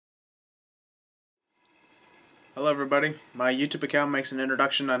Hello everybody, my YouTube account makes an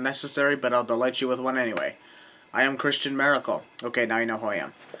introduction unnecessary, but I'll delight you with one anyway. I am Christian Maracle. Okay, now you know who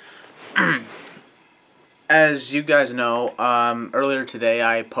I am. As you guys know, earlier today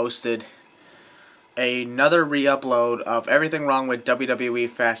I posted another re-upload of Everything Wrong with WWE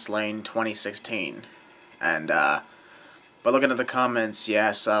Fastlane 2016. And, but looking at the comments,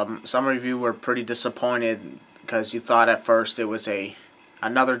 yes, some of you were pretty disappointed because you thought at first it was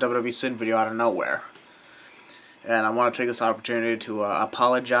another WWE Sin video out of nowhere. And I want to take this opportunity to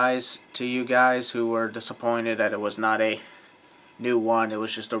apologize to you guys who were disappointed that it was not a new one, it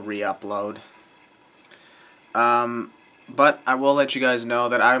was just a re-upload. But I will let you guys know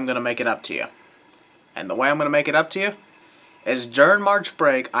that I'm going to make it up to you. And the way I'm going to make it up to you is during March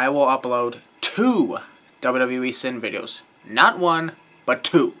break, I will upload 2 WWE Sin videos. Not 1, but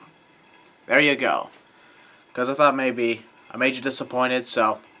 2. There you go. Because I thought maybe I made you disappointed,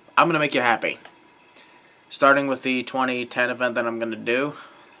 so I'm going to make you happy. Starting with the 2010 event that I'm going to do,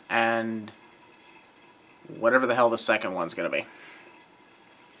 and whatever the hell the second one's going to be.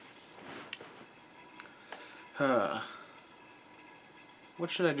 What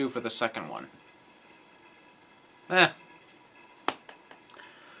should I do for the second one?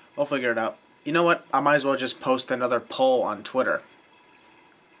 We'll figure it out. You know what? I might as well just post another poll on Twitter.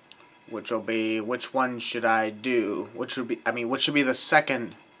 Which will be, which one should I do? Which should be the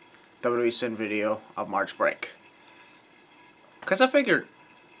second WWE Sin video of March break. Because I figured,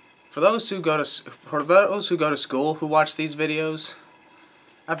 for those who go to school who watch these videos,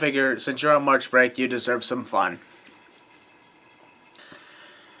 I figured since you're on March break, you deserve some fun.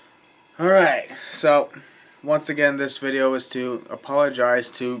 Alright, so once again, this video is to apologize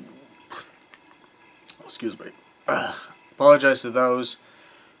to, apologize to those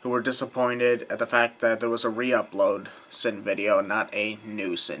who were disappointed at the fact that there was a re-upload Sin video, not a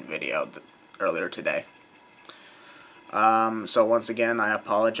new Sin video earlier today. So once again, I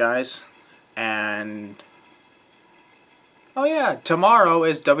apologize. And oh yeah, tomorrow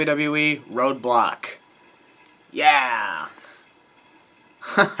is WWE Roadblock. Yeah.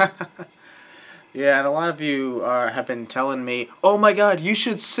 Yeah, and a lot of you have been telling me, oh my god, you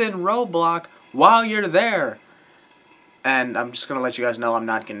should Sin Roadblock while you're there. And I'm just going to let you guys know I'm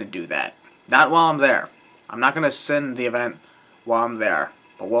not going to do that. Not while I'm there. I'm not going to Sin the event while I'm there.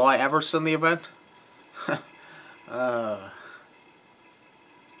 But will I ever Sin the event?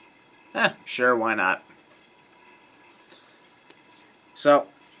 Sure, why not? So,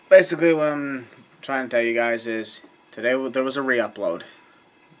 basically what I'm trying to tell you guys is, today there was a re-upload.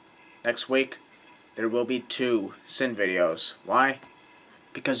 Next week, there will be 2 Sin videos. Why?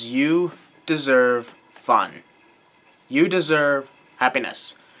 Because you deserve fun. You deserve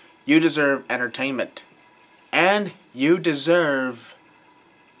happiness. You deserve entertainment. And you deserve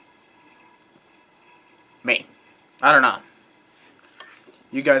me. I don't know.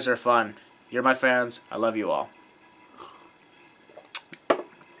 You guys are fun. You're my fans. I love you all. I'm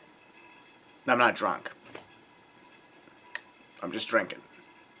not drunk. I'm just drinking.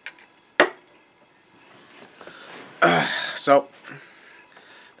 So,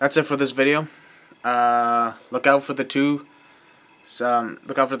 that's it for this video. Look out for the 2 Sin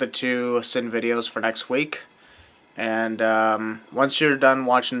videos for next week. And once you're done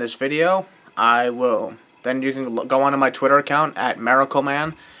watching this video, then you can go onto my Twitter account at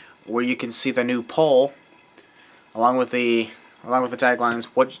MaracleMan, where you can see the new poll along with the taglines.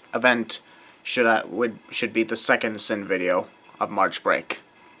 What event should be the second Sin video of March break?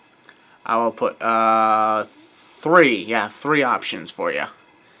 I will put 3 options for you.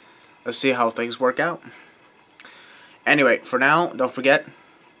 Let's see how things work out. Anyway, for now, don't forget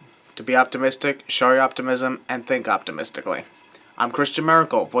to be optimistic, show your optimism, and think optimistically. I'm Christian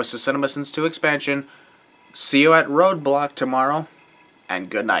Maracle, voice of Cinema Since 2 Expansion. See you at Roadblock tomorrow,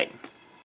 and good night.